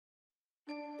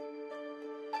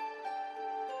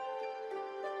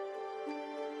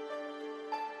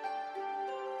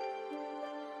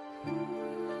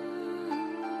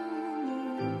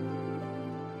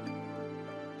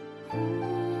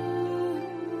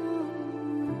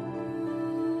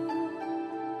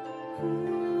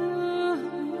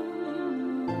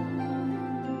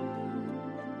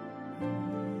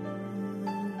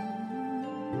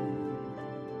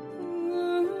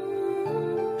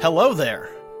Hello there.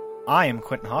 I am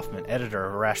Quentin Hoffman, editor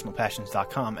of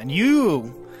IrrationalPassions.com, and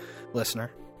you, listener,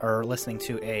 are listening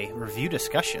to a review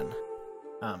discussion.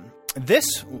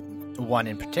 This one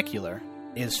in particular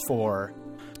is for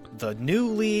the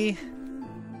newly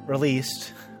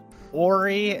released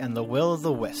Ori and the Will of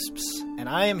the Wisps. And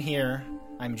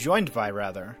I'm joined by,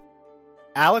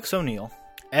 Alex O'Neill,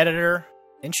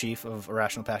 editor-in-chief of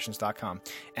IrrationalPassions.com,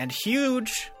 and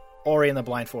huge Ori and the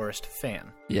Blind Forest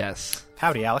fan. Yes.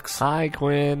 Howdy, Alex. Hi,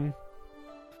 Quinn.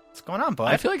 What's going on,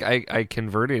 bud? I feel like I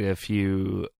converted a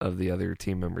few of the other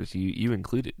team members you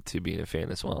included to being a fan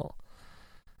as well.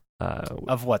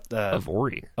 Of what? Of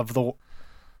Ori. Of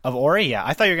Ori? Yeah.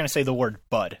 I thought you were going to say the word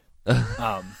bud.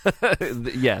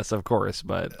 Yes, of course,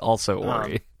 but also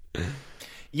Ori.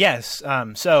 Yes.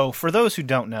 So, for those who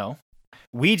don't know,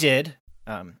 we did...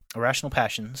 Irrational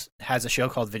Passions has a show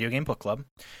called Video Game Book Club,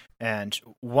 and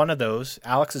one of those,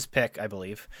 Alex's pick, I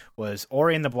believe, was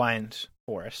Ori and the Blind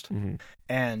Forest,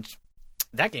 and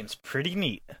that game's pretty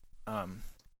neat.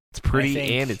 It's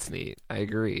pretty and it's neat. I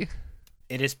agree.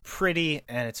 It is pretty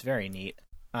and it's very neat.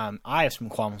 I have some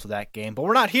qualms with that game, but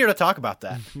we're not here to talk about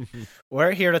that.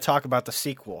 We're here to talk about the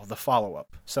sequel, the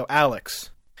follow-up. So, Alex,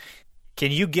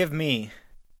 can you give me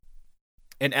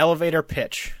an elevator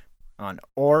pitch on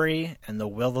Ori and the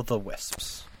Will of the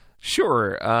Wisps?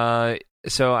 Sure.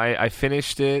 So I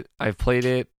finished it. I've played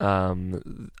it.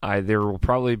 There will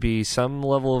probably be some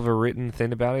level of a written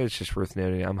thing about it. It's just worth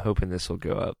noting. I'm hoping this will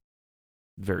go up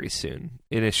very soon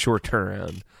in a short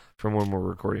turnaround from when we're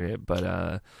recording it.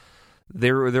 But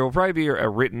there will probably be a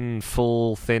written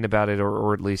full thing about it,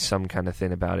 or at least some kind of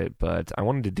thing about it. But I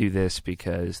wanted to do this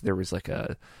because there was like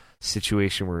a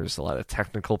situation where there's a lot of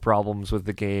technical problems with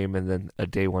the game, and then a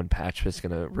day one patch was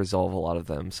going to resolve a lot of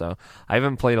them. So I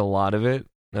haven't played a lot of it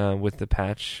with the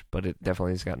patch, but it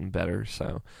definitely has gotten better.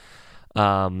 So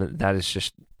that is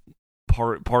just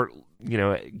part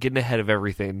getting ahead of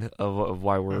everything of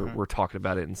why we're talking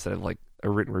about it instead of like a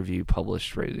written review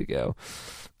published ready to go.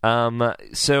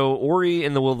 So Ori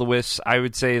and the Will of the Wisps, I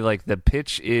would say like the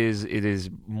pitch is it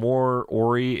is more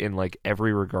Ori in like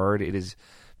every regard. It is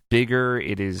bigger,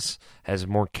 has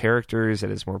more characters, it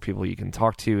has more people you can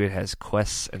talk to, it has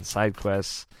quests and side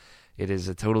quests, it is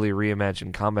a totally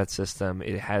reimagined combat system,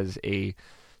 it has a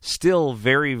still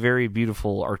very, very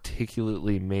beautiful,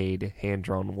 articulately made,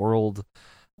 hand-drawn world.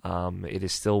 It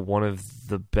is still one of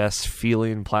the best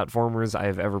feeling platformers I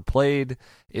have ever played,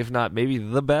 if not maybe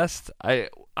the best.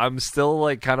 I'm still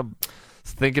like kind of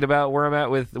thinking about where I'm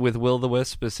at with Will of the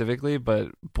Wisp specifically,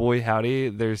 but boy howdy,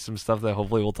 there's some stuff that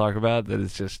hopefully we'll talk about that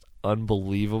is just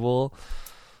unbelievable,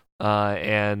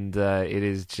 and it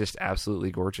is just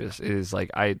absolutely gorgeous. It is like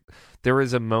there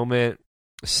was a moment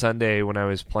Sunday when I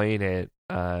was playing it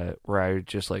where I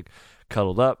just like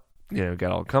cuddled up,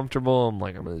 got all comfortable. I'm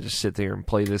like, I'm gonna just sit there and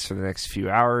play this for the next few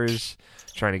hours,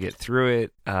 trying to get through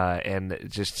it, and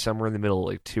just somewhere in the middle,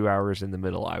 like 2 hours in the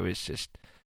middle, I was just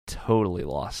totally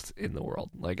lost in the world.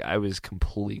 Like I was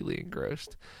completely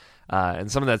engrossed, and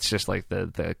some of that's just like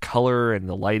the color and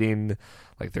the lighting.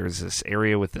 Like there's this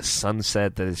area with the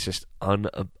sunset that is just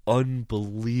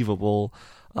unbelievable.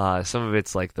 Some of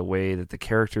it's like the way that the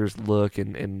characters look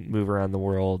and move around the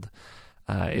world.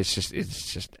 It's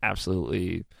just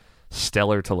absolutely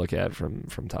stellar to look at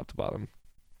from top to bottom.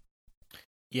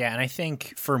 Yeah, and I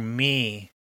think for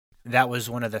me, that was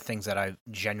one of the things that I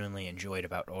genuinely enjoyed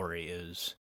about Ori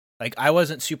is, like, I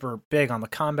wasn't super big on the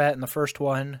combat in the first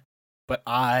one, but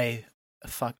I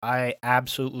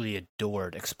absolutely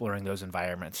adored exploring those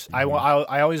environments. I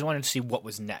always wanted to see what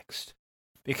was next,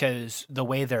 because the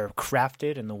way they're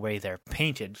crafted and the way they're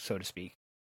painted, so to speak,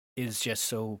 is just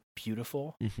so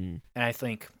beautiful. And I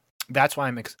think that's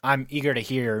why I'm eager to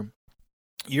hear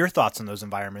your thoughts on those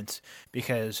environments,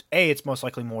 because it's most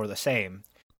likely more of the same.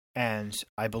 And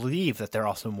I believe that they're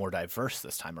also more diverse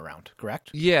this time around,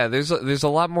 correct? Yeah, there's a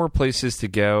lot more places to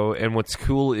go, and what's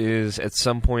cool is at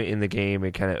some point in the game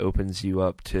it kind of opens you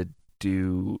up to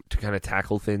kind of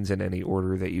tackle things in any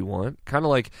order that you want. Kind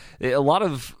of like a lot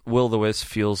of Will of the Wisp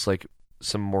feels like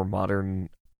some more modern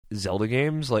Zelda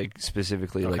games, like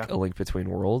specifically like A Link Between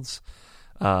Worlds.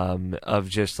 Of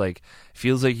just like,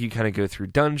 feels like you kind of go through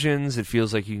dungeons. It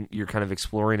feels like you're kind of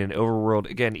exploring an overworld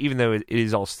again, even though it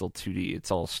is all still 2D.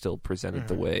 It's all still presented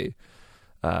the way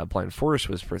Blind Forest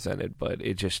was presented, but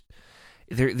it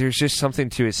there's just something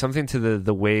to it, something to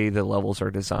the way the levels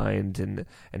are designed and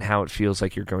how it feels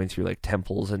like you're going through like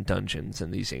temples and dungeons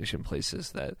in these ancient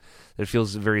places that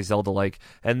feels very Zelda-like.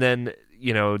 And then,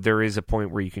 you know, there is a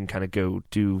point where you can kind of go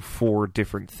do 4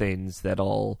 different things that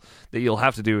you'll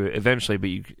have to do eventually, but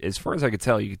you, as far as I could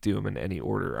tell, you could do them in any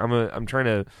order. I'm trying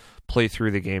to play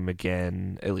through the game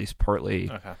again, at least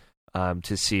partly,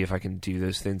 to see if I can do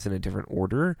those things in a different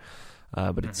order.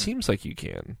 But it seems like you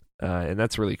can. And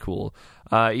that's really cool.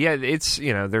 Yeah, it's,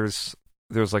 you know, there's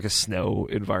like a snow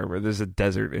environment, there's a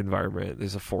desert environment,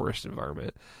 there's a forest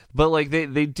environment. But like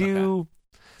they do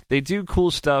cool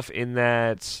stuff in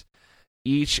that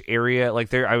each area,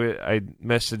 like I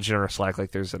messaged in our Slack,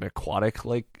 like there's an aquatic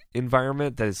like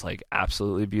environment that is like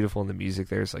absolutely beautiful, and the music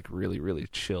there is like really, really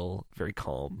chill, very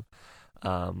calm.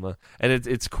 And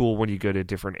it's cool when you go to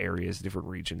different areas, different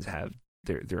regions have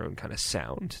their own kind of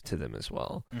sound to them as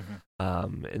well.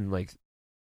 And like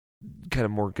kind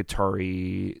of more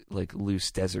guitar-y, like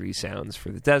loose deserty sounds for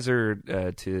the desert,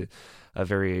 to a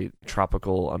very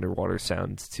tropical underwater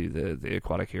sound to the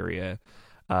aquatic area.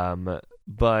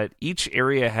 But each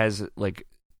area has like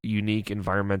unique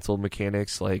environmental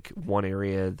mechanics. Like one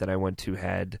area that I went to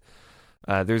had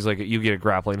there's like you get a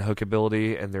grappling hook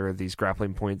ability, and there are these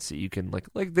grappling points that you can like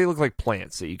they look like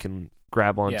plants that you can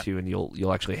grab onto, and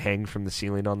you'll actually hang from the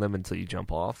ceiling on them until you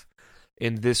jump off.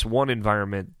 In this one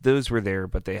environment, those were there,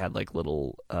 but they had like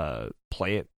little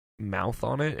plant mouth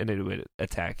on it, and it would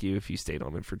attack you if you stayed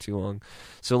on it for too long.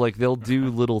 So like they'll do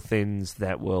little things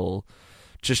that will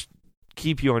just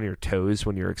keep you on your toes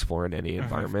when you're exploring any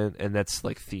environment, and that's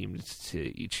like themed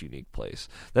to each unique place.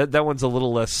 That one's a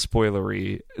little less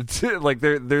spoilery. Like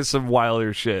there's some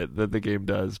wilder shit that the game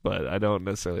does, but I don't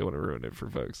necessarily want to ruin it for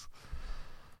folks.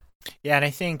 Yeah, and I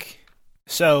think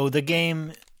so. The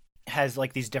game has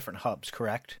like these different hubs,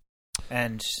 correct?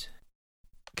 And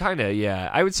kind of,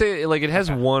 yeah. I would say like it has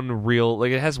one real,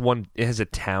 like it has a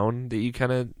town that you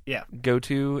kind of go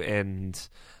to, and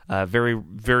very,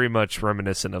 very much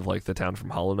reminiscent of like the town from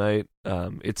Hollow Knight.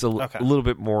 It's a little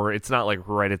bit more. It's not like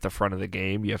right at the front of the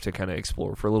game. You have to kind of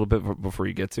explore for a little bit before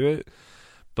you get to it.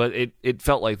 But it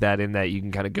felt like that in that you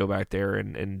can kind of go back there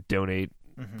and donate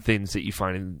things that you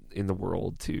find in the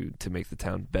world to make the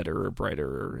town better or brighter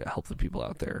or help the people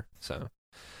out there. So,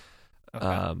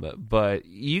 but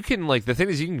you can like the thing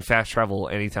is you can fast travel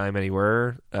anytime,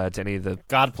 anywhere to any of the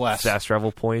fast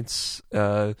travel points.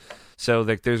 So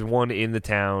like there's one in the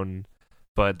town,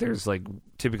 but there's like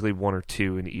typically 1 or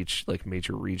 2 in each like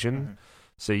major region.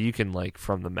 So you can like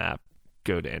from the map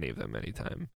go to any of them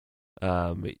anytime.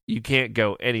 You can't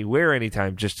go anywhere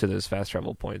anytime, just to those fast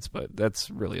travel points, but that's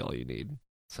really all you need.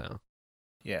 So,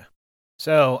 yeah.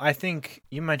 So I think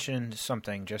you mentioned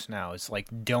something just now. It's like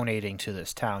donating to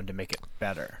this town to make it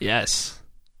better. Yes.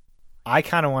 I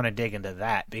kind of want to dig into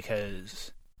that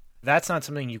because that's not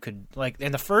something you could like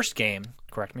in the first game.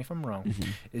 Correct me if I'm wrong.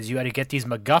 Is you had to get these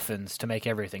MacGuffins to make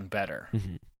everything better.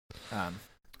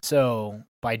 So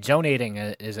by donating,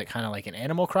 is it kind of like an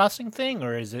Animal Crossing thing,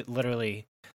 or is it literally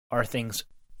are things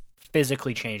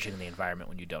physically changing in the environment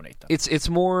when you donate them? It's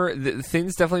more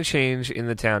things definitely change in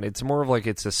the town. It's more of like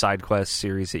it's a side quest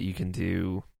series that you can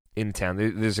do in town.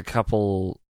 There's a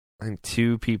couple, I think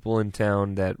 2 people in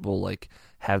town that will like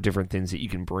have different things that you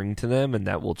can bring to them, and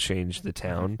that will change the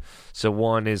town. So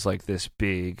one is like this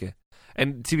big,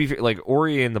 and to be fair, like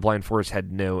Ori and the Blind Forest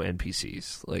had no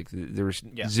NPCs. Like there was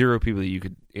 0 people that you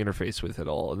could interface with at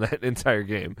all in that entire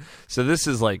game. So this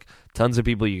is like tons of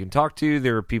people you can talk to.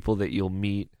 There are people that you'll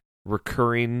meet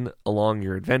recurring along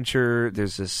your adventure.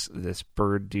 There's this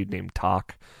bird dude named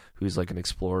Talk, who's like an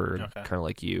explorer, kind of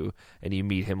like you, and you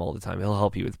meet him all the time. He'll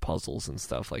help you with puzzles and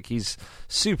stuff. Like he's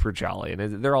super jolly,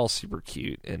 and they're all super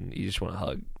cute, and you just want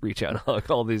to reach out and hug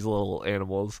all these little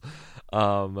animals.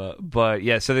 But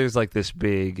yeah, so there's like this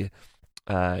big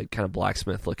kind of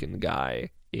blacksmith looking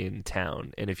guy in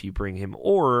town, and if you bring him,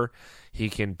 or he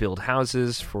can build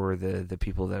houses for the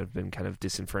people that have been kind of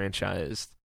disenfranchised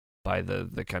by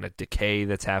the kind of decay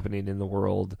that's happening in the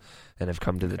world and have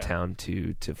come to the town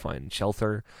to find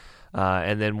shelter.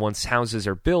 And then once houses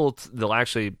are built, there'll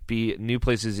actually be new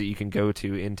places that you can go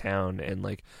to in town, and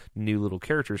like new little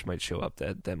characters might show up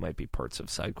that might be parts of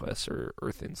side quests or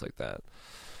things like that.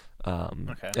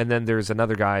 And then there's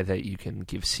another guy that you can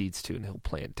give seeds to, and he'll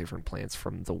plant different plants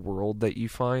from the world that you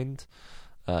find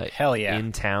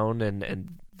in town.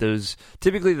 And those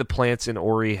typically the plants in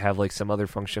Ori have like some other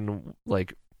function,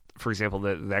 like for example,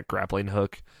 that grappling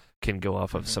hook can go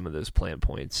off of some of those plant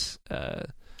points. So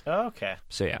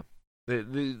yeah,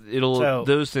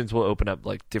 those things will open up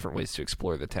like different ways to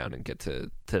explore the town and get to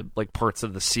like parts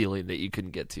of the ceiling that you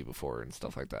couldn't get to before and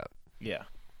stuff like that. Yeah.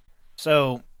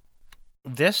 So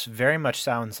this very much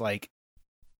sounds like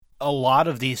a lot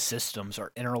of these systems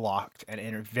are interlocked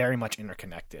and very much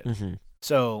interconnected. Mm-hmm.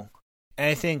 So, and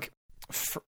I think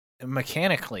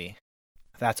mechanically,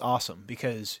 that's awesome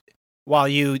because while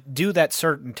you do that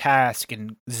certain task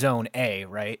in Zone A,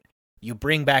 right, you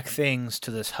bring back things to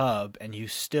this hub, and you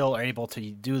still are able to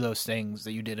do those things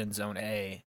that you did in Zone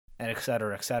A, and et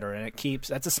cetera, et cetera. And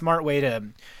that's a smart way to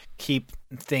keep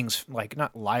things like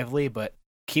not lively, but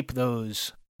keep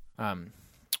those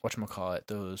whatchamacallit,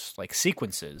 those like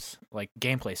sequences, like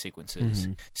gameplay sequences,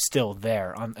 still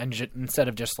there instead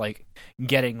of just like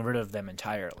getting rid of them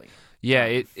entirely. Yeah,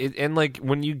 it and like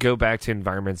when you go back to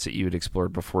environments that you had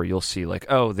explored before, you'll see like,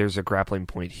 oh, there's a grappling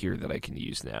point here that I can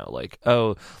use now. Like,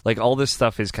 oh, like all this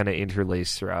stuff is kind of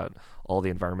interlaced throughout all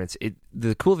the environments.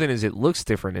 The cool thing is it looks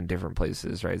different in different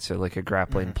places, right? So like a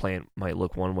grappling plant might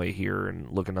look one way here and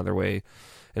look another way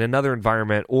in another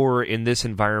environment, or in this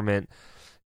environment,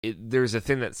 there's a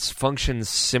thing that functions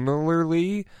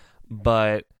similarly,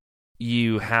 but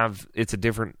it's a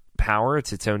different power.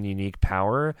 It's its own unique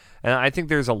power. And I think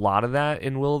there's a lot of that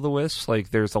in Will of the Wisps.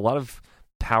 Like there's a lot of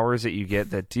powers that you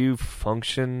get that do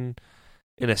function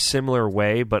in a similar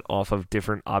way, but off of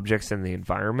different objects in the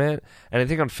environment. And I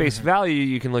think on face value,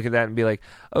 you can look at that and be like,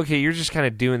 okay, you're just kind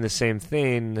of doing the same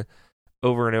thing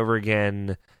over and over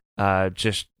again.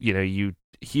 Just,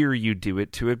 you do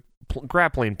it to a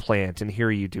grappling plant, and here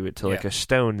you do it to like a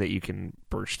stone that you can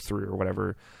burst through or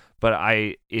whatever.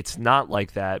 But it's not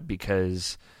like that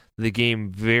because the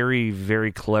game very,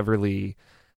 very cleverly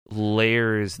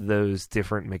layers those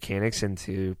different mechanics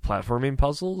into platforming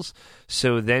puzzles.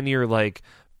 So then you're like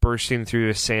bursting through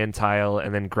a sand tile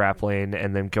and then grappling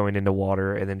and then going into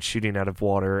water and then shooting out of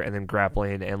water and then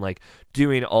grappling and like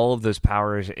doing all of those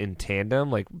powers in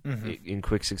tandem, like in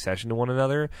quick succession to one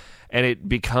another. And it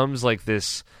becomes like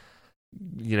this,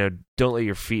 don't let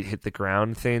your feet hit the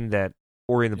ground thing that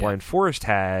Ori and the Blind Forest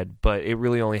had, but it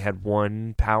really only had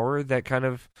one power that kind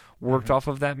of worked off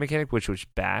of that mechanic, which was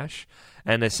Bash.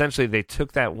 And essentially they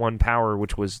took that one power,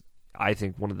 which was, I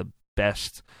think, one of the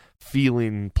best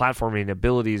feeling platforming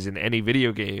abilities in any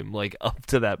video game, like up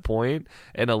to that point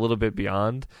and a little bit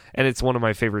beyond. And it's one of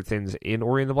my favorite things in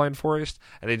Ori and the Blind Forest.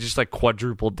 And they just like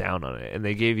quadrupled down on it. And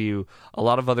they gave you a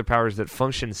lot of other powers that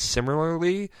function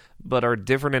similarly, but are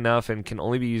different enough and can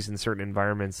only be used in certain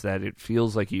environments that it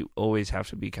feels like you always have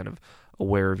to be kind of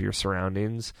aware of your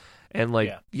surroundings. And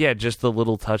like, just the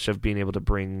little touch of being able to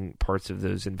bring parts of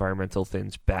those environmental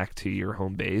things back to your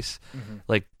home base,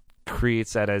 like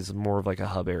creates that as more of like a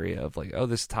hub area of like, oh,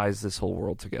 this ties this whole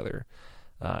world together.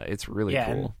 It's really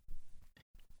cool.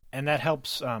 And that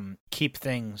helps keep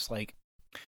things like,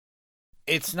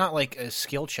 it's not like a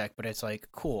skill check, but it's like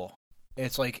cool.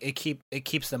 It's like it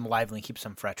keeps them lively, keeps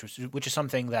them fresh, which is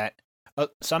something that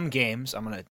some games, I'm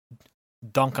gonna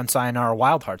dunk on Sayonara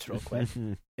Wild Hearts real quick,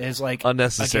 is like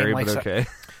unnecessary, but okay.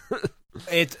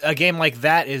 It's a game like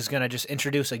that is gonna just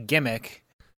introduce a gimmick,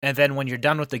 and then when you're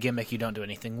done with the gimmick, you don't do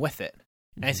anything with it.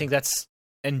 And I think that's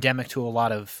endemic to a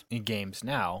lot of games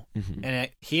now.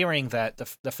 And hearing that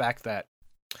the fact that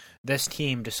this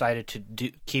team decided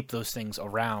to keep those things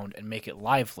around and make it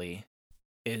lively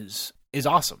is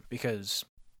awesome, because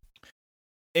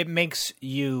it makes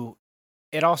you.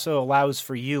 It also allows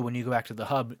for you, when you go back to the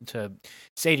hub, to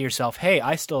say to yourself, "Hey,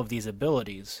 I still have these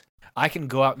abilities. I can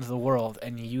go out into the world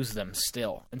and use them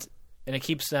still," and it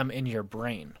keeps them in your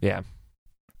brain. Yeah.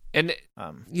 And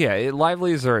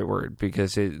lively is the right word,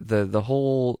 because the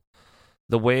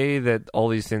way that all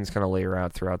these things kind of layer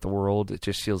out throughout the world, it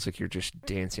just feels like you're just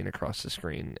dancing across the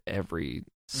screen every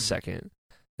second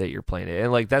that you're playing it.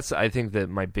 And like that's, I think, that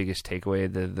my biggest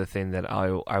takeaway, the thing that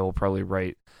I will probably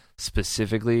write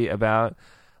specifically about,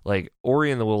 like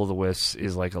Ori and the Will of the Wisps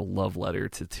is like a love letter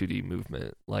to 2D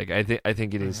movement. Like I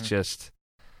think it is just,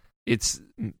 it's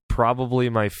probably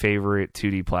my favorite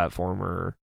 2D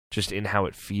platformer, just in how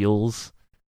it feels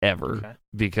ever,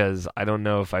 because I don't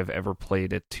know if I've ever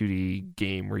played a 2D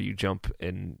game where you jump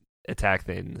and attack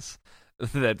things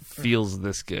that feels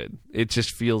this good. It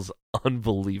just feels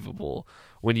unbelievable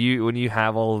when you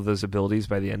have all of those abilities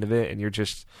by the end of it, and you're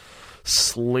just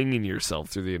slinging yourself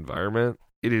through the environment.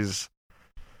 It is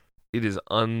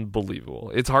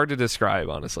unbelievable. It's hard to describe,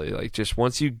 honestly. Like, just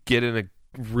once you get in a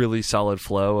really solid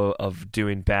flow of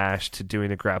doing bash, to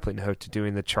doing a grappling hook, to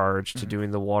doing the charge, to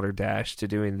doing the water dash, to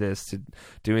doing this, to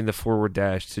doing the forward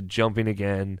dash, to jumping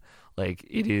again, like,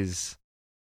 it is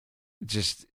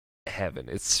just heaven.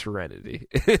 It's serenity.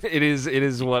 it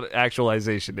is what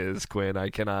actualization is, Quinn. I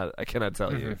cannot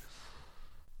tell you.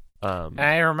 And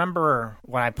I remember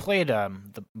when I played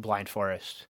the Blind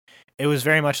Forest, it was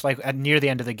very much like near the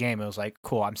end of the game, it was like,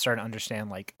 cool, I'm starting to understand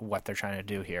like what they're trying to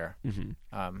do here.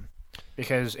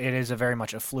 Because it is a very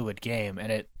much a fluid game,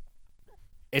 and it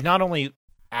not only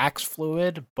acts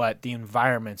fluid, but the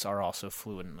environments are also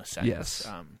fluid in a sense. Yes.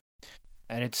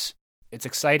 And it's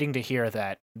exciting to hear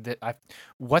that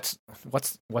what's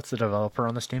the developer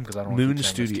on this team? Because I don't Moon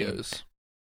Studios.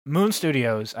 Moon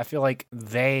Studios. I feel like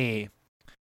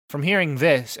from hearing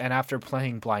this and after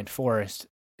playing Blind Forest,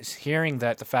 is hearing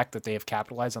that the fact that they have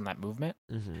capitalized on that movement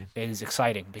is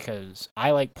exciting, because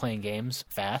I like playing games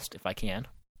fast if I can,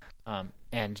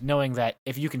 and knowing that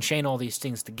if you can chain all these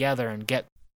things together and get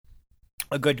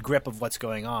a good grip of what's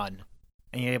going on,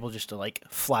 and you're able just to like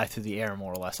fly through the air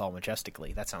more or less all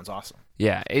majestically, that sounds awesome.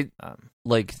 Yeah, it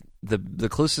like the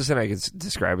closest that I can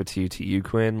describe it to you,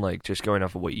 Quinn, like just going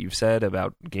off of what you've said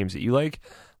about games that you like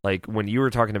when you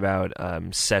were talking about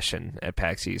Session at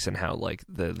PAX East and how like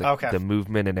the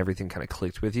movement and everything kind of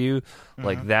clicked with you,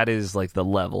 like that is like the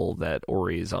level that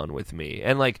Ori is on with me.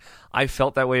 And like I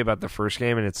felt that way about the first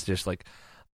game, and it's just like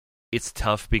it's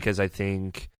tough because I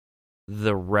think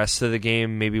the rest of the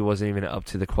game maybe wasn't even up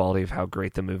to the quality of how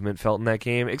great the movement felt in that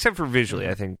game, except for visually,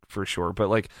 I think, for sure. But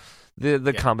like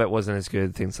the combat wasn't as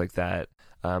good, things like that.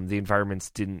 The environments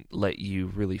didn't let you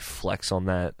really flex on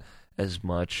that as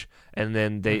much, and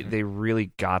then they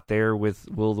really got there with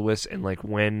Will-O-The-Wisp, and like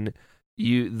when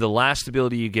the last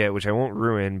ability you get, which I won't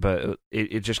ruin, but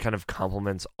it just kind of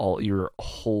complements all your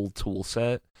whole tool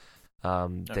set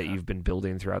that you've been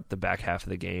building throughout the back half of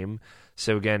the game.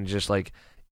 So again, just like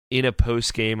in a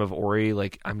post game of Ori,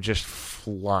 like I'm just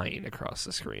flying across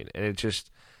the screen, and it just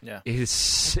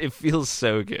it feels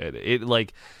so good. It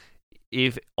like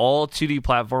if all 2D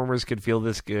platformers could feel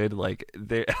this good, like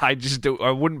I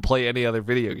wouldn't play any other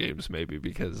video games maybe,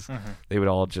 because they would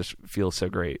all just feel so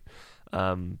great.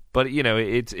 But you know,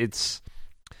 it's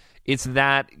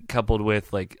that coupled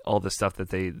with like all the stuff that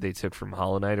they took from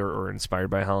Hollow Knight or inspired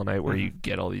by Hollow Knight, where you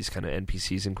get all these kind of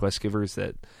NPCs and quest givers,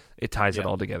 that it ties it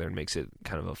all together and makes it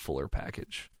kind of a fuller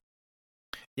package.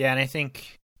 Yeah, and I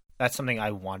think that's something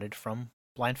I wanted from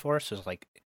Blind Forest, is like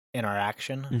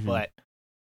interaction, but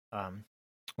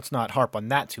let's not harp on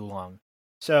that too long.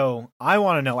 So I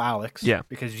want to know, Alex,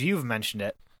 because you've mentioned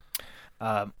it.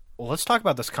 Well, let's talk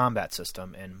about this combat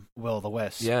system in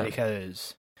Will-O-The-Wisp,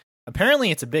 because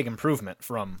apparently it's a big improvement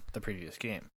from the previous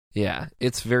game. Yeah,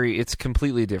 it's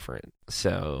completely different.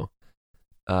 So,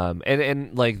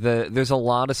 and like there's a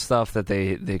lot of stuff that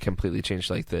they completely changed.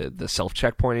 Like the self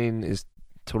checkpointing is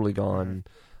totally gone,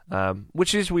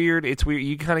 which is weird. It's weird.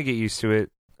 You kind of get used to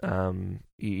it.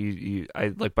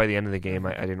 I like by the end of the game,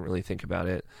 I didn't really think about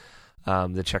it.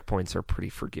 The checkpoints are pretty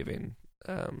forgiving.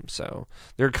 So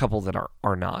there are a couple that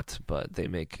are not, but they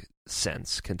make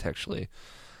sense contextually.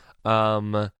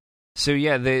 So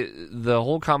yeah, the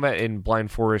whole combat in Blind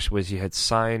Forest was you had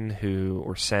Sen, who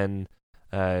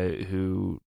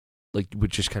like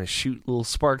would just kind of shoot little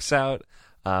sparks out.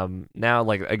 Now,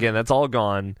 like again, that's all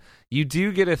gone. You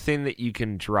do get a thing that you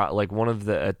can drop, like one of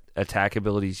the attack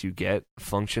abilities you get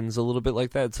functions a little bit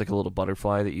like that. It's like a little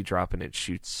butterfly that you drop and it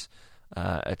shoots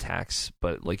attacks,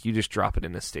 but like you just drop it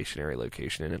in a stationary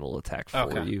location and it'll attack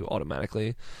for you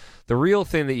automatically. The real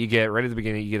thing that you get right at the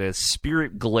beginning, you get a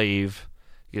spirit glaive,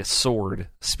 you get a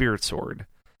spirit sword,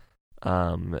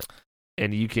 and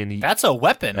you can. That's a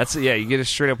weapon. You get a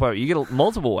straight up weapon. You get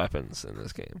multiple weapons in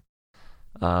this game.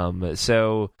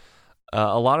 So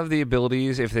a lot of the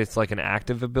abilities, if it's like an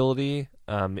active ability,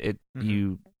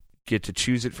 you get to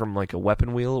choose it from like a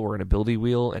weapon wheel or an ability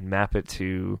wheel and map it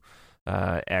to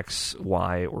X,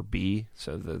 Y, or B,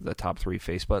 so the top three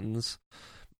face buttons.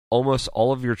 Almost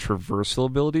all of your traversal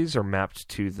abilities are mapped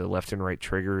to the left and right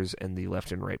triggers and the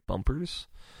left and right bumpers.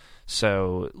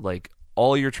 So, like,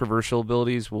 all your traversal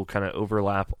abilities will kind of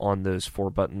overlap on those four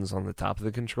buttons on the top of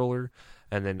the controller,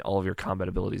 and then all of your combat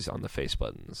abilities on the face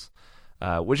buttons.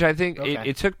 Which I think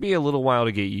it took me a little while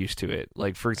to get used to it.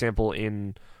 Like, for example,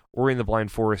 in Ori and the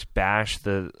Blind Forest, Bash,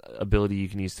 the ability you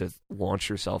can use to launch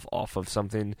yourself off of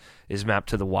something is mapped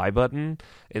to the Y button.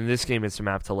 In this game, it's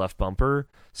mapped to left bumper,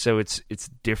 so it's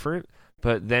different.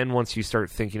 But then once you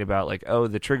start thinking about, like, oh,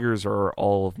 the triggers are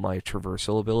all of my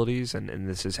traversal abilities, and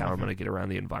this is how I'm going to get around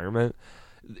the environment,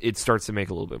 it starts to make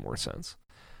a little bit more sense.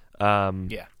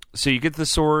 So you get the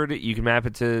sword, you can map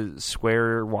it to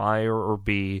square, Y, or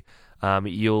B.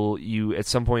 You at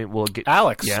some point will get...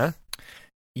 Alex. Yeah?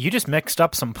 You just mixed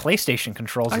up some PlayStation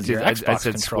controls with your Xbox I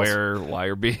said controls. Square, Y,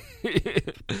 or B.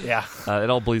 Yeah. It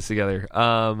all bleeds together.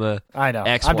 I know.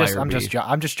 X, I'm Y, just, or I'm B. just,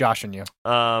 I'm just joshing you.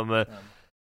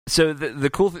 So the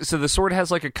cool so the sword has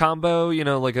like a combo,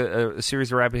 like a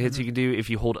series of rapid hits you can do. If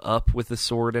you hold up with the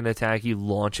sword and attack, you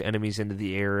launch enemies into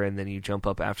the air, and then you jump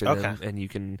up after them, and you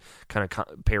can kind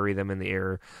of parry them in the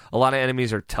air. A lot of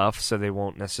enemies are tough, so they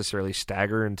won't necessarily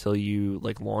stagger until you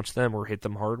like launch them or hit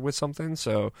them hard with something.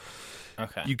 So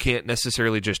you can't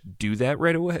necessarily just do that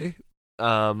right away.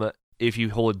 If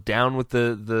you hold down with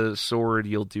the sword,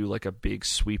 you'll do like a big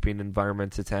sweeping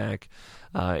environment attack.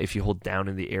 If you hold down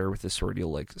in the air with the sword,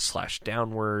 you'll like slash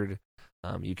downward.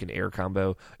 You can air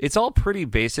combo. It's all pretty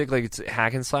basic, like it's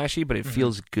hack and slashy, but it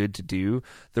feels good to do.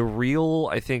 The real,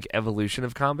 I think, evolution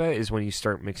of combat is when you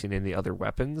start mixing in the other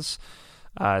weapons.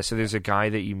 So there's a guy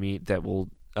that you meet that will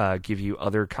give you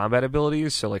other combat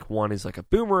abilities. So like one is like a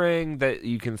boomerang that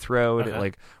you can throw, and it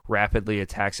like rapidly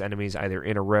attacks enemies either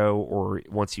in a row, or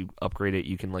once you upgrade it,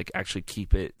 you can like actually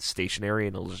keep it stationary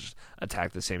and it'll just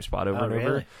attack the same spot over and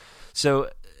over. So,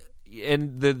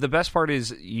 and the best part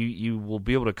is you will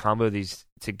be able to combo these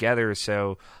together.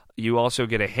 So you also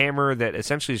get a hammer that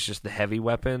essentially is just the heavy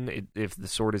weapon. If the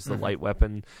sword is the light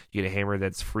weapon, you get a hammer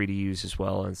that's free to use as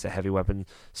well, and it's a heavy weapon.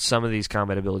 Some of these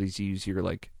combat abilities use your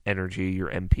like energy, your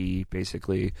MP,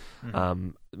 basically.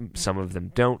 Some of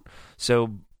them don't. So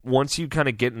once you kind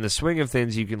of get in the swing of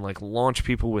things, you can like launch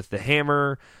people with the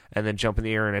hammer, and then jump in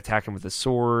the air and attack them with the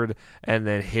sword, and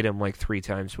then hit them like 3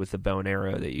 times with the bow and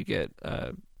arrow that you get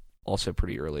also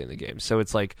pretty early in the game. So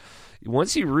it's like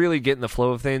once you really get in the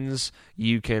flow of things,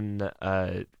 you can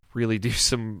really do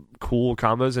some cool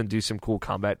combos and do some cool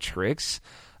combat tricks.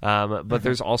 But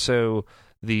there's also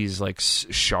these like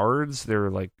shards.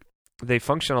 They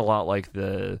function a lot like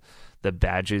the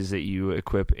badges that you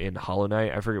equip in Hollow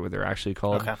Knight. I forget what they're actually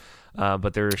called.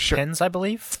 But they're pins, I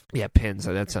believe. Yeah, pins.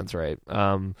 That sounds right.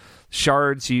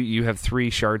 Shards. You have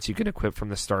 3 shards you can equip from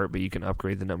the start, but you can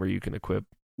upgrade the number you can equip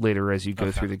later as you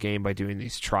go through the game by doing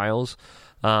these trials.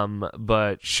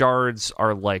 But shards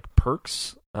are like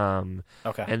perks. And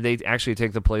they actually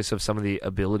take the place of some of the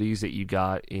abilities that you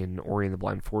got in Ori and the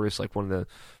Blind Forest. Like one of the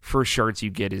first shards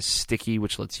you get is Sticky,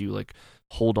 which lets you like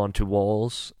hold onto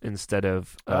walls instead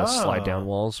of slide down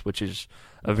walls, which is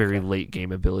a very late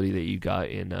game ability that you got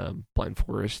in Blind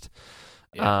Forest.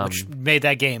 Which made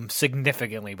that game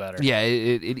significantly better. Yeah,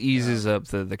 it eases up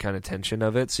the kind of tension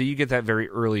of it. So you get that very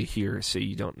early here, so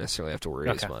you don't necessarily have to worry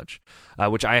as much.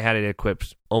 Which I had it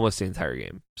equipped almost the entire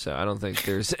game. So I don't think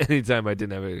there's any time I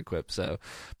didn't have it equipped. So,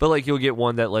 but like you'll get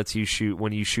one that lets you shoot,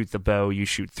 when you shoot the bow, you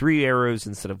shoot 3 arrows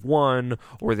instead of 1,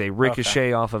 or they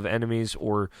ricochet off of enemies,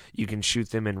 or you can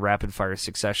shoot them in rapid fire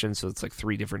succession. So it's like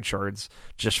 3 different shards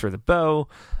just for the bow.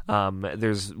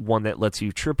 There's one that lets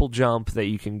you triple jump that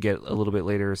you can get a little bit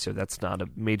later. So that's not a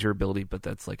major ability, but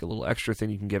that's like a little extra thing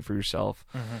you can get for yourself.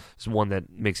 There's one that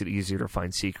makes it easier to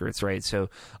find secrets, right? So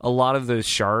a lot of those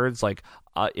shards, like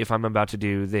if I'm about to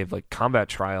do, they have like combat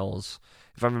trials.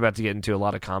 If I'm about to get into a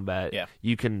lot of combat,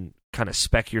 you can kind of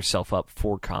spec yourself up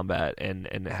for combat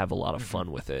and have a lot of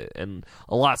fun with it. And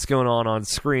a lot's going on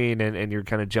screen, and you're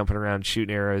kind of jumping around,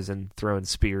 shooting arrows and throwing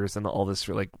spears and all this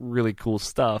like really cool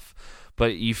stuff.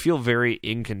 But you feel very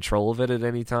in control of it at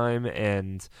any time,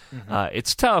 and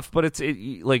it's tough. But it's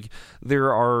like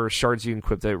there are shards you can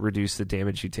equip that reduce the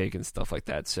damage you take and stuff like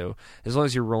that. So as long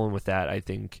as you're rolling with that, I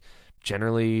think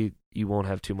generally you won't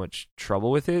have too much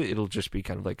trouble with it. It'll just be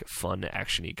kind of like a fun,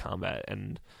 action-y combat,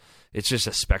 and it's just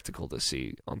a spectacle to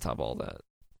see on top of all that.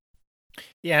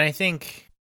 Yeah, and I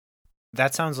think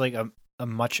that sounds like a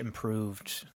much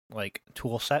improved like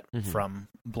tool set from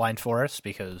Blind Forest,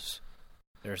 because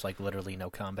there's like literally no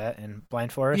combat in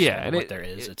Blind Forest. Yeah, and there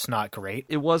is, it's not great.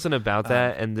 It wasn't about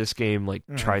that, and this game like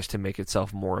tries to make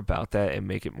itself more about that and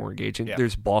make it more engaging.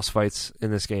 There's boss fights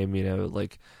in this game,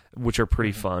 like which are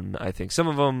pretty fun. I think some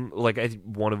of them, like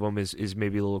one of them is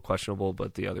maybe a little questionable,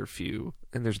 but the other few,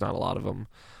 and there's not a lot of them.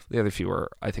 The other few are,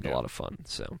 I think, a lot of fun.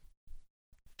 So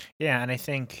yeah, and I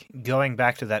think going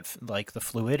back to that, like the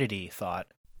fluidity thought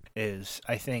is,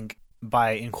 I think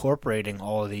by incorporating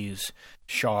all of these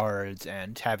shards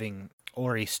and having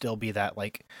Ori still be that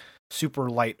like super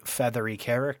light feathery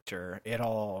character, it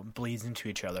all bleeds into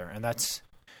each other, and that's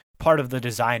part of the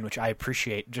design which I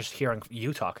appreciate just hearing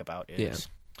you talk about, is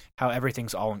how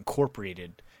everything's all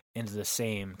incorporated into the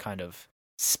same kind of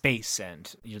space,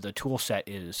 and the tool set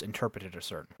is interpreted a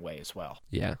certain way as well.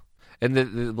 Yeah.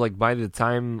 And like by the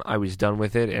time I was done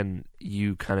with it, and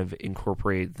you kind of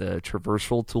incorporate the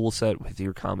traversal tool set with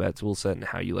your combat tool set and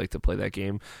how you like to play that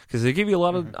game, because they give you a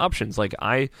lot of options. Like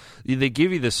they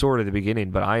give you the sword at the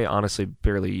beginning, but I honestly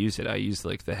barely use it. I used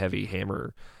like the heavy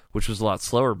hammer, which was a lot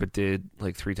slower, but did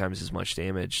like 3 times as much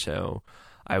damage. So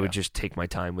I would just take my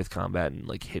time with combat and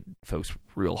like hit folks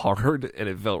real hard, and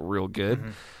it felt real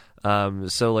good.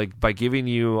 So like by giving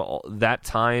you that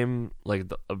time,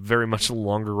 like a very much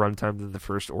longer runtime than the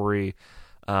first Ori,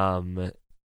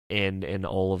 and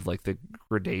all of like the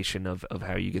gradation of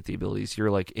how you get the abilities,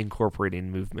 you're like incorporating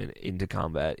movement into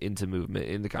combat,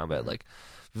 like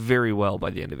very well by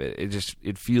the end of it.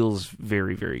 It feels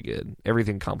very, very good.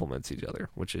 Everything complements each other,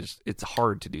 it's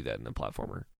hard to do that in a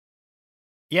platformer.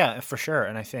 Yeah, for sure.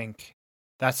 And I think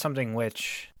that's something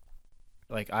which,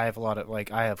 like, I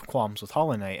have qualms with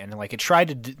Hollow Knight, and like it tried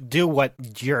to do what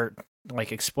you're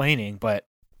like explaining, but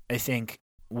I think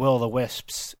Will o' the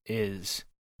Wisps is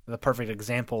the perfect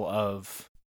example of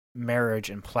marriage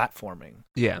and platforming.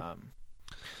 Yeah.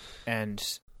 And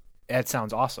it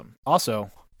sounds awesome.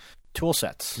 Also, tool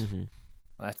sets. Mm-hmm.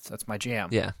 That's my jam.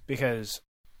 Yeah. Because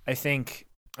I think,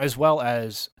 as well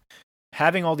as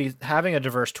having a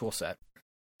diverse tool set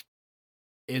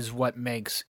is what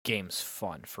makes games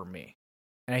fun for me.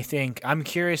 And I think I'm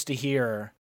curious to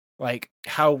hear like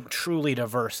how truly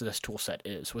diverse this tool set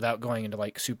is without going into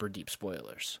like super deep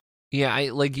spoilers. Yeah, I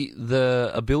like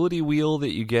the ability wheel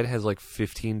that you get has like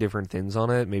 15 different things on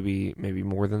it, maybe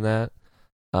more than that.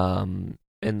 And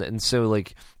so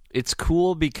like it's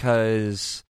cool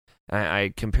because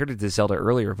I compared it to Zelda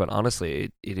earlier, but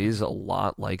honestly, it is a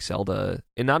lot like Zelda,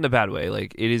 and not in a bad way.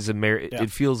 Like it is it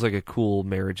feels like a cool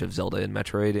marriage of Zelda and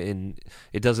Metroid, and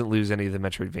it doesn't lose any of the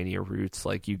Metroidvania roots.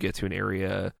 Like you get to an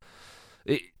area.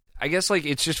 I guess like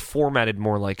it's just formatted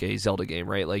more like a Zelda game,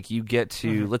 right? Like you get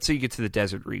to, let's say you get to the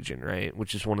desert region, right?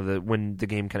 Which is when the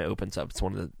game kind of opens up, it's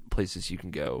one of the places you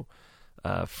can go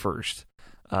first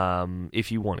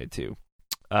if you wanted to.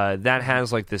 That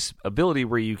has like this ability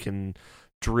where you can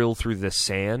drill through the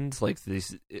sand, like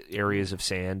these areas of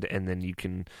sand, and then you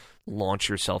can launch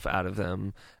yourself out of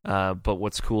them. But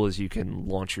what's cool is you can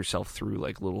launch yourself through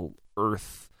like little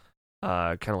earth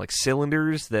kind of like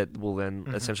cylinders that will then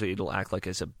essentially it'll act like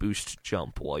as a boost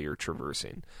jump while you're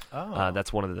traversing.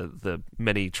 That's one of the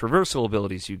many traversal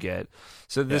abilities you get.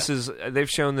 So they've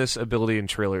shown this ability in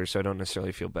trailers, so I don't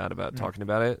necessarily feel bad about talking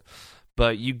about it.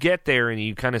 But you get there and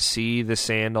you kind of see the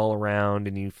sand all around,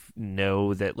 and you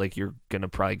know that like you're gonna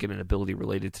probably get an ability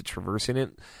related to traversing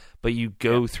it. But you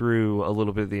go through a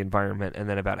little bit of the environment, and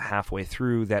then about halfway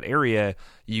through that area,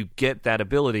 you get that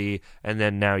ability, and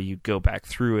then now you go back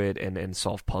through it and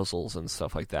solve puzzles and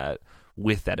stuff like that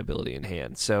with that ability in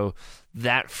hand. So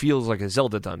that feels like a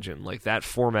Zelda dungeon. Like that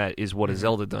format is what a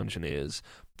Zelda dungeon is,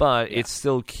 but it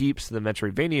still keeps the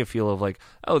Metroidvania feel of like,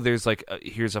 oh, there's like,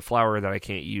 here's a flower that I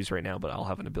can't use right now, but I'll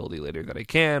have an ability later that I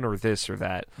can, or this or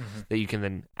that, that you can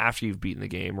then, after you've beaten the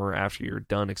game or after you're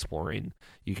done exploring,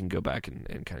 you can go back and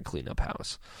kind of clean up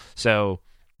house. So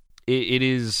it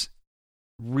is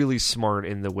really smart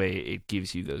in the way it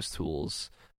gives you those tools,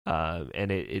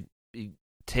 and it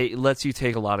lets you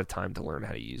take a lot of time to learn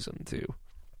how to use them too.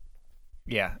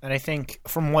 Yeah, and I think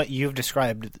from what you've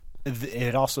described,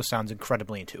 it also sounds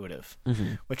incredibly intuitive,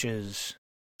 which is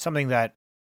something that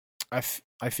I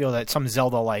feel that some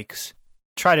Zelda likes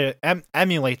try to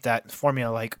emulate that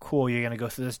formula. Like, cool, you're going to go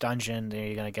through this dungeon, then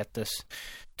you're going to get this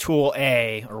tool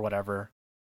A or whatever.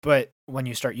 But when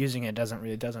you start using it,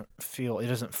 it doesn't flow. It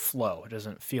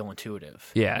doesn't feel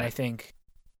intuitive. Yeah, and I think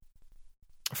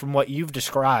from what you've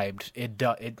described,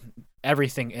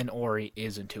 everything in Ori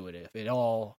is intuitive. It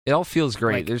all feels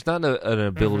great. Like, there's not an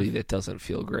ability that doesn't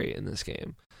feel great in this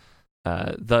game.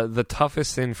 The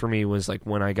toughest thing for me was like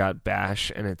when I got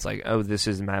Bash, and it's like, oh, this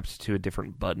is mapped to a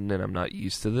different button, and I'm not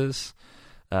used to this.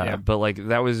 But like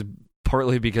that was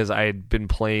partly because I had been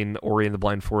playing Ori and the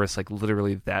Blind Forest like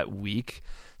literally that week,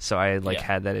 so I had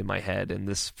had that in my head, and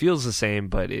this feels the same,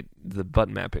 but the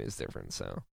button mapping is different.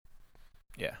 So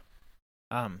yeah.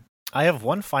 I have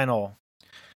one final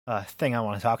thing I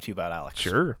want to talk to you about, Alex.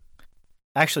 Sure.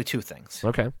 Actually, two things.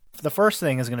 Okay. The first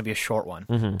thing is going to be a short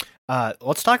one.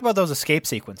 Let's talk about those escape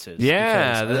sequences.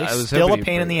 Yeah, they're still a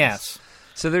pain in the ass.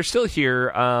 So they're still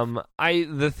here.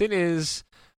 The thing is,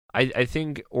 I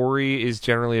think Ori is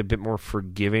generally a bit more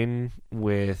forgiving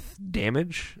with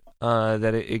damage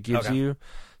that it gives you.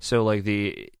 So like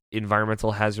the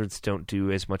environmental hazards don't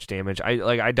do as much damage.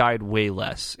 I died way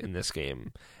less in this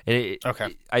game, and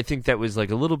I think that was like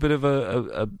a little bit of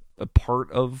a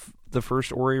part of the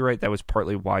first Ori, right? That was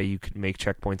partly why you could make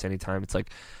checkpoints anytime. It's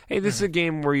like, hey, this is a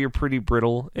game where you're pretty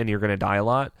brittle and you're going to die a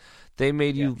lot. They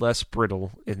made you less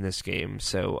brittle in this game,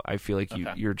 so I feel like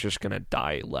you're just going to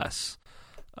die less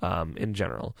in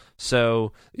general.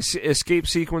 So escape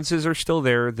sequences are still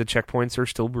there. The checkpoints are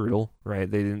still brutal, right?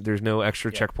 There's no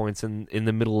extra checkpoints in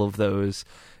the middle of those.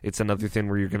 It's another thing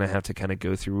where you're going to have to kind of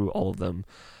go through all of them.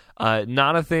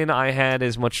 Not a thing I had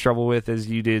as much trouble with as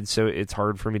you did, so it's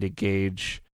hard for me to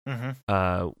gauge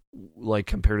like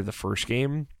compared to the first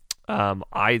game.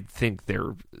 I think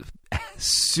they're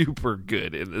super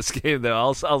good in this game, though.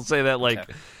 I'll say that, like,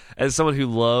 as someone who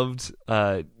loved,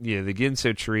 the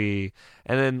Ginso tree,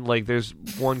 and then like there's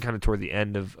one kind of toward the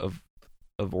end of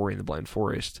Ori and the Blind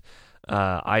Forest.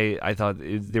 I thought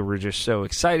they were just so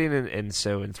exciting and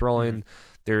so enthralling. Mm-hmm.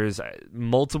 There's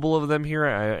multiple of them here.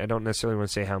 I don't necessarily want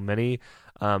to say how many.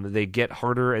 They get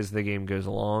harder as the game goes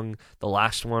along. The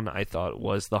last one I thought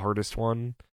was the hardest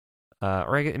one.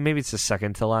 Or maybe it's the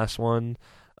second to last one.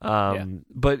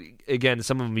 But again,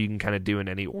 some of them you can kind of do in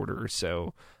any order.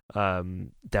 So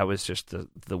that was just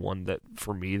the one that,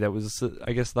 for me, that was,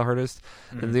 I guess, the hardest.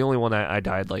 Mm-hmm. And the only one I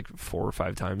died like 4 or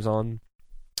 5 times on.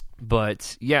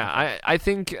 But yeah, I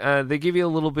think they give you a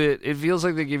little bit. It feels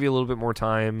like they give you a little bit more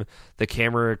time. The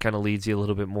camera kind of leads you a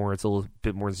little bit more. It's a little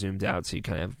bit more zoomed out, so you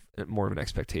kind of have more of an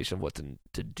expectation of what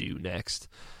to do next.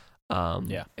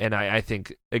 And I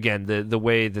think, again, the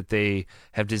way that they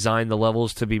have designed the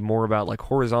levels to be more about like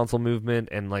horizontal movement,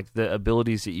 and like the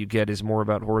abilities that you get is more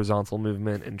about horizontal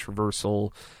movement and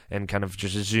traversal and kind of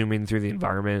just zooming through the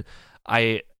environment.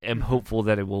 I am hopeful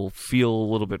that it will feel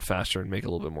a little bit faster and make a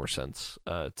little bit more sense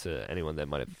to anyone that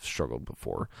might have struggled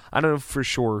before. I don't know for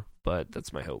sure, but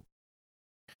that's my hope.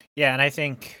 Yeah, and I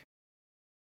think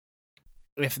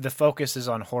if the focus is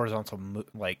on horizontal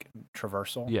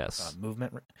traversal, yes,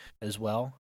 movement as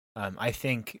well, I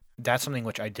think that's something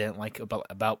which I didn't like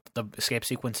about the escape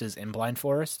sequences in Blind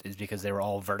Forest, is because they were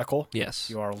all vertical.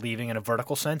 Yes, you are leaving in a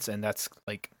vertical sense, and that's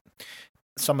like,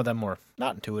 some of them were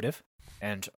not intuitive,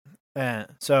 and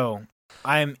so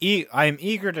I'm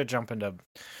eager to jump into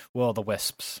Will o' the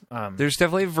Wisps. There's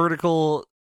definitely vertical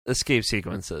escape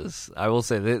sequences. I will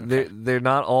say they're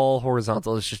not all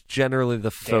horizontal. It's just generally the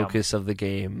focus of the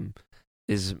game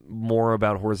is more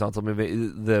about horizontal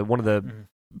movement. One of the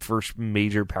first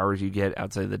major powers you get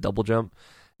outside of the double jump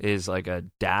is like a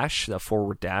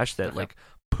forward dash that like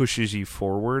pushes you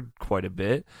forward quite a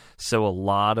bit. So a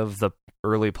lot of the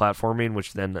early platforming,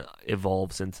 which then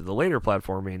evolves into the later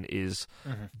platforming, is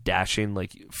dashing,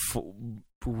 like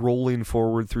rolling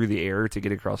forward through the air to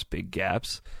get across big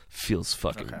gaps. Feels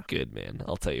fucking good, man.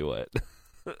 I'll tell you what.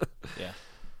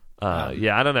 I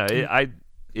don't know.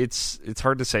 It's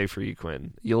hard to say for you,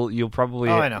 Quinn. You'll probably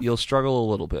you'll struggle a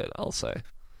little bit, I'll say.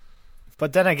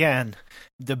 But then again,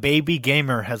 the baby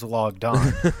gamer has logged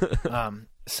on.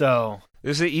 So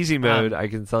there's an easy mode, I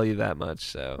can tell you that much.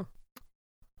 So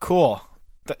cool.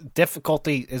 The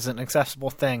difficulty is an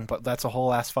accessible thing, but that's a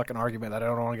whole ass fucking argument that I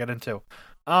don't want to get into.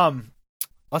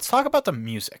 Let's talk about the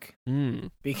music,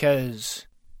 because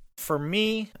for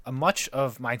me, much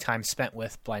of my time spent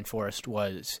with Blind Forest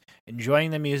was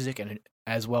enjoying the music and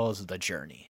as well as the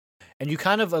journey. And you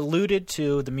kind of alluded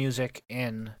to the music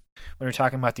when we were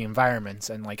talking about the environments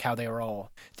and like how they were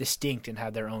all distinct and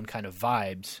had their own kind of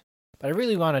vibes. But I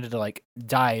really wanted to like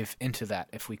dive into that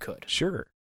if we could. Sure.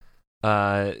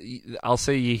 I'll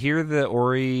say you hear the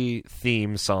Ori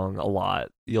theme song a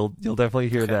lot. You'll definitely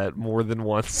hear that more than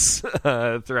once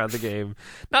throughout the game.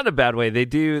 Not in a bad way.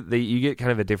 You get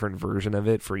kind of a different version of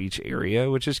it for each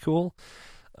area, which is cool.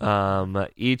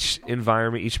 Each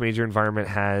major environment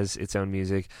has its own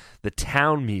music. The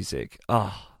town music,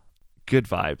 good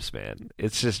vibes, man.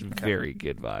 It's just very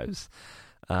good vibes.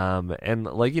 And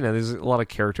like, there's a lot of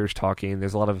characters talking.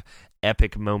 There's a lot of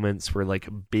epic moments where like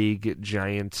big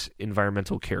giant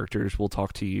environmental characters will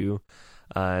talk to you,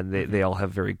 and they all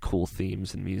have very cool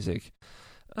themes and music.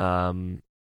 One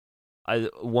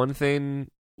thing,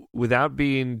 without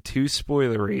being too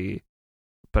spoilery,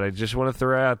 but I just want to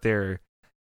throw out there,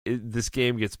 this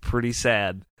game gets pretty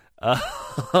sad. And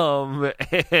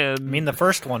I mean, the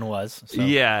first one was. So.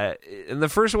 Yeah, and the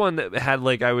first one had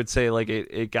like, I would say like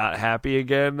it got happy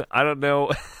again. I don't know.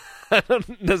 I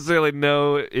don't necessarily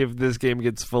know if this game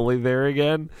gets fully there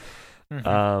again.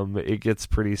 It gets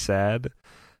pretty sad.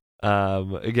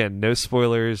 Again, no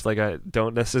spoilers. Like, I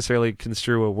don't necessarily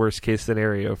construe a worst case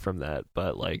scenario from that,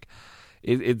 but like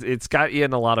it's got you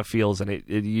in a lot of feels, and it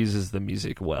uses the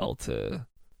music well to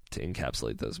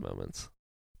encapsulate those moments.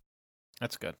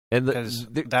 That's good. And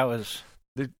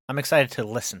I'm excited to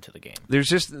listen to the game. There's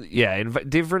just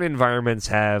different environments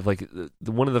have like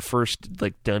one of the first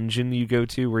like dungeon you go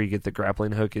to where you get the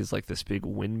grappling hook is like this big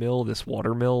windmill, this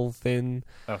water mill thing.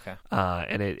 Okay.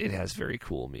 And it has very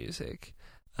cool music.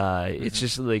 It's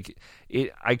just like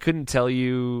I couldn't tell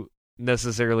you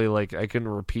necessarily, like I couldn't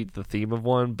repeat the theme of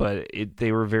one, but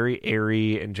they were very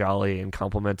airy and jolly and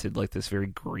complemented like this very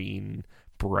green,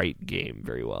 bright game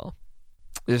very well.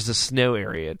 There's a snow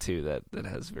area too that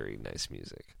has very nice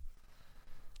music.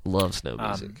 Love snow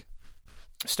music.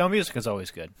 Snow music is always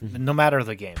good, no matter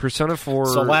the game. Persona 4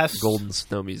 Celeste, Golden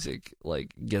Snow music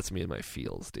like gets me in my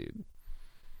feels, dude.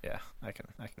 Yeah, I can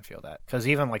feel that because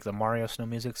even like the Mario snow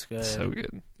music's good. So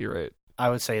good. You're right. I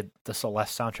would say the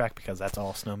Celeste soundtrack because that's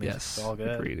all snow music. Yes, it's all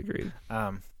good. Agreed.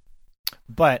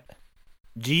 But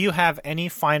do you have any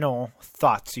final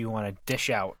thoughts you want to dish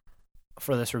out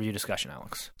for this review discussion,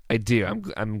 Alex? I do.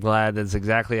 I'm glad that's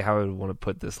exactly how I would want to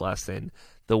put this last thing.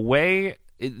 The way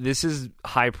this is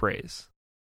high praise.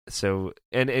 So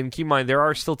and keep in mind there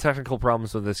are still technical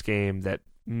problems with this game that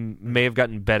may have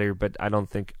gotten better, but I don't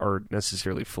think are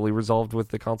necessarily fully resolved with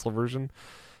the console version,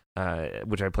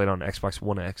 which I played on Xbox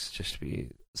One X, just to be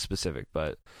specific.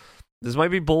 But this might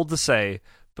be bold to say,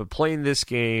 but playing this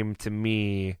game, to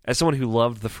me, as someone who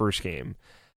loved the first game,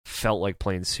 felt like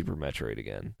playing Super Metroid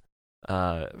again.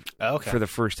 For the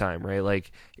first time, right?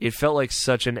 Like, it felt like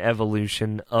such an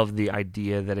evolution of the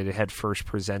idea that it had first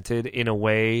presented in a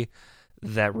way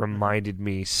that reminded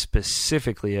me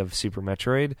specifically of Super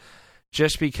Metroid,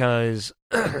 just because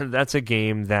that's a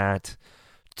game that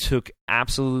took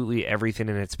absolutely everything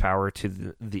in its power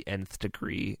to the nth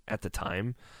degree at the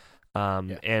time.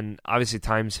 And obviously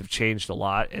times have changed a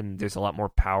lot, and there's a lot more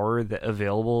power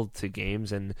available to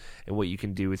games and what you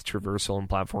can do with traversal and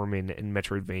platforming in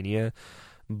Metroidvania.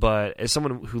 But as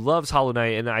someone who loves Hollow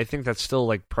Knight, and I think that's still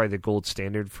like probably the gold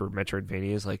standard for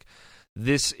Metroidvanias, like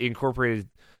this incorporated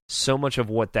so much of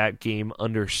what that game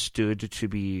understood to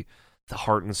be the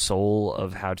heart and soul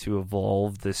of how to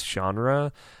evolve this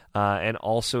genre, and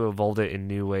also evolved it in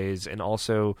new ways, and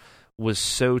also was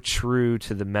so true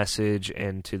to the message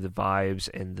and to the vibes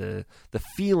and the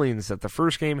feelings that the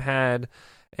first game had,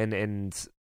 and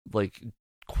like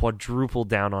quadrupled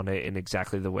down on it in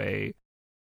exactly the way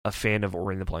a fan of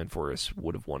Ori and the Blind Forest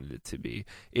would have wanted it to be.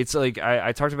 It's like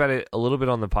I talked about it a little bit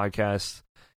on the podcast.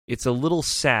 It's a little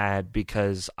sad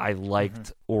because I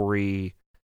liked Ori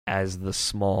as the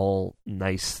small,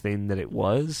 nice thing that it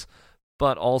was,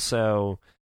 but also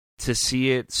to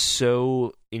see it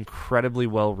so incredibly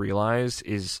well realized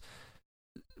is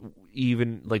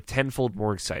even like tenfold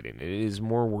more exciting. It is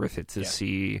more worth it to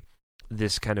see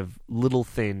this kind of little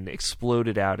thing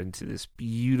exploded out into this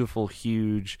beautiful,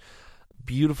 huge,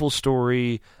 beautiful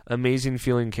story, amazing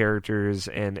feeling characters,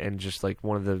 and just like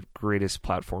one of the greatest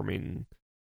platforming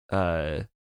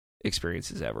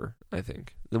experiences ever, I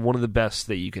think. One of the best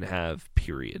that you can have,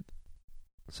 period.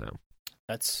 So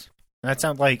that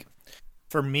sounds like,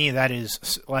 for me, that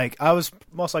is like, I was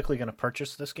most likely going to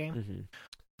purchase this game,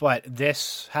 but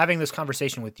having this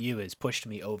conversation with you has pushed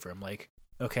me over. I'm like,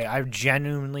 okay, I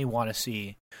genuinely want to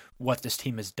see what this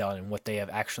team has done and what they have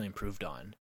actually improved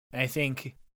on. And I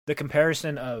think the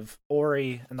comparison of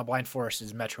Ori and the Blind Forest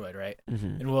is Metroid, right?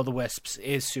 And Will o' the Wisps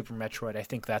is Super Metroid. I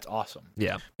think that's awesome.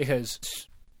 Yeah. Because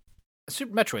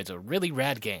Super Metroid's a really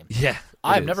rad game. Yeah.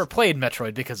 I've never played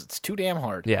Metroid because it's too damn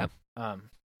hard. Yeah. And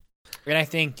I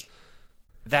think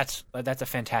that's a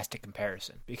fantastic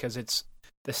comparison because it's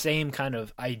the same kind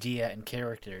of idea and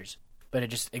characters, but it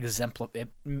just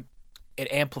it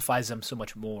amplifies them so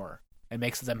much more and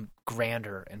makes them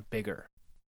grander and bigger.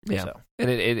 Yeah, so. And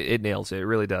it nails it. It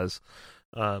really does.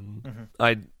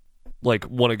 I like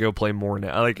want to go play more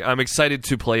now. Like, I'm excited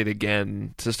to play it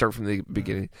again, to start from the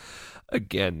beginning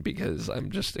again, because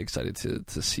I'm just excited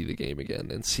to see the game again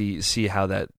and see how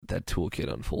that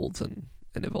toolkit unfolds and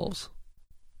evolves.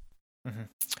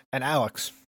 And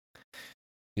Alex,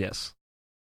 yes,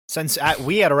 since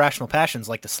we at Irrational Passions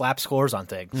like to slap scores on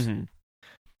things,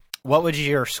 what would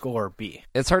your score be?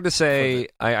 It's hard to say.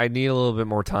 I need a little bit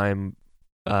more time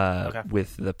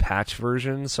with the patch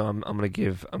version, so I'm gonna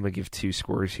give 2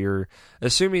 scores here,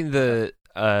 assuming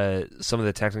some of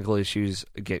the technical issues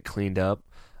get cleaned up,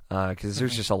 because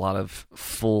there's just a lot of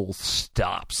full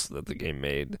stops that the game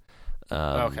made,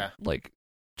 like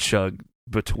chug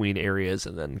between areas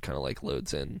and then kind of like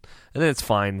loads in, and then it's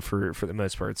fine for the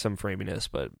most part. Some framiness,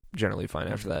 but generally fine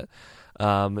after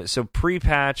that. So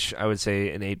pre-patch, I would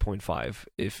say an 8.5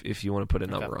 if you want to put a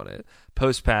number on it.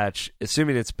 Post-patch,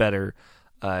 assuming it's better,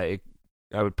 I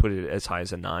would put it as high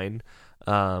as a 9.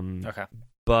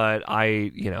 But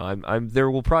I'm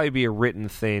there will probably be a written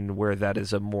thing where that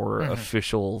is a more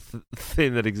official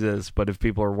thing that exists. But if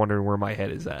people are wondering where my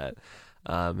head is at,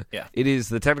 it is,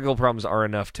 the technical problems are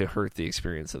enough to hurt the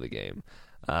experience of the game.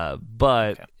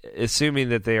 But assuming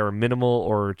that they are minimal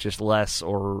or just less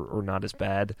or not as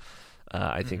bad,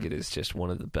 I think it is just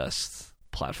one of the best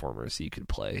platformers you could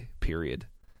play, period.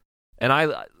 And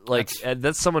I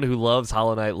that's someone who loves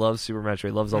Hollow Knight, loves Super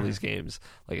Metroid, loves all these games.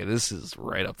 Like, this is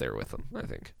right up there with them, I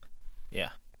think. Yeah.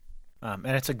 And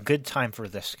it's a good time for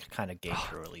this kind of game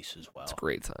to release as well. It's a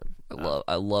great time.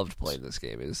 I loved playing this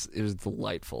game. It was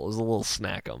delightful. It was a little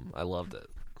snack'em. I loved it.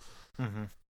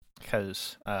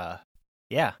 Because,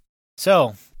 yeah.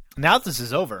 So now that this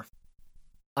is over,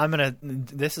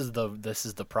 This is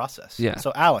the process. Yeah.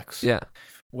 So Alex. Yeah.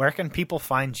 Where can people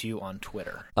find you on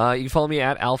Twitter? You can follow me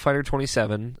at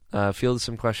AlFighter27. Field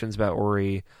some questions about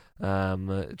Ori.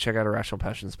 Check out Irrational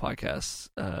Passions podcast,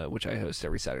 which I host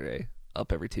every Saturday,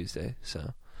 up every Tuesday.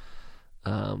 So,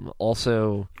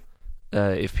 also,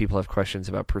 if people have questions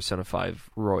about Persona 5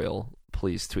 Royal,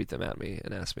 please tweet them at me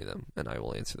and ask me them, and I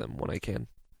will answer them when I can.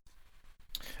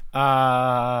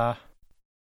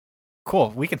 Cool.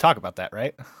 We can talk about that,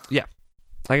 right? Yeah,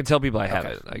 I can tell people I have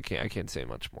it. I can't say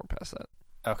much more past that.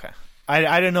 Okay.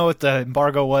 I didn't know what the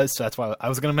embargo was, so that's why I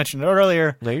was going to mention it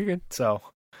earlier. No, you're good. So,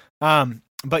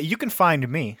 but you can find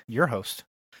me, your host,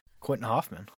 Quentin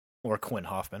Hoffman, or Quinn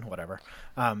Hoffman, whatever,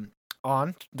 on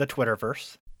the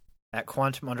Twitterverse at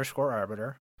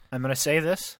quantum_arbiter. I'm going to say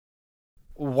this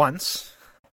once,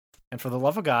 and for the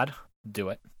love of God, do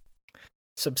it.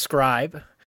 Subscribe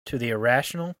to the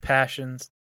Irrational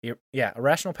Passions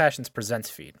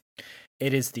Presents feed.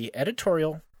 It is the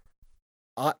editorial...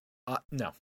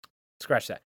 no, scratch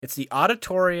that. It's the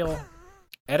editorial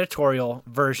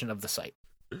version of the site.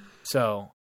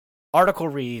 So, article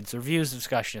reads, reviews,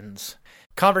 discussions,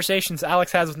 conversations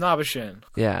Alex has with Nabashin.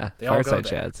 Yeah, they all fireside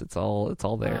chats. It's all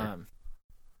there.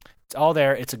 It's all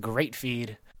there. It's a great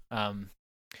feed, and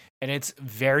it's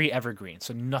very evergreen.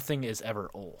 So nothing is ever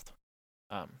old.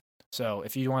 So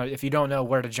if you don't know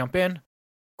where to jump in,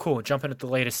 cool. Jump in at the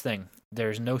latest thing.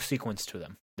 There's no sequence to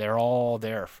them. They're all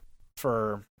there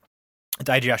for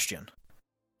digestion.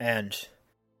 And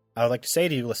I would like to say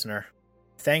to you, listener,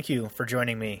 thank you for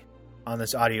joining me on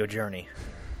this audio journey.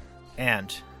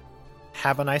 And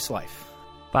have a nice life.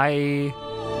 Bye.